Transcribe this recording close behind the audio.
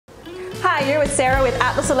Hi, you're with Sarah with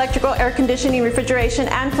Atlas Electrical Air Conditioning, Refrigeration,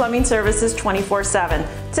 and Plumbing Services 24/7.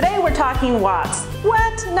 Today we're talking watts.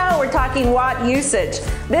 What? No, we're talking watt usage.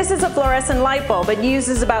 This is a fluorescent light bulb. It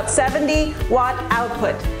uses about 70 watt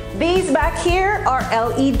output. These back here are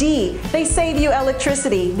LED. They save you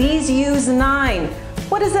electricity. These use 9.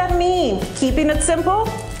 What does that mean? Keeping it simple,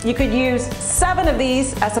 you could use 7 of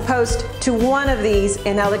these as opposed to 1 of these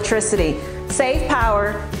in electricity. Save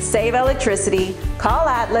power, save electricity, call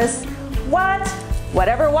Atlas. What?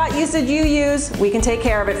 Whatever watt usage you use, we can take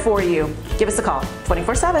care of it for you. Give us a call,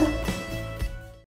 24/7.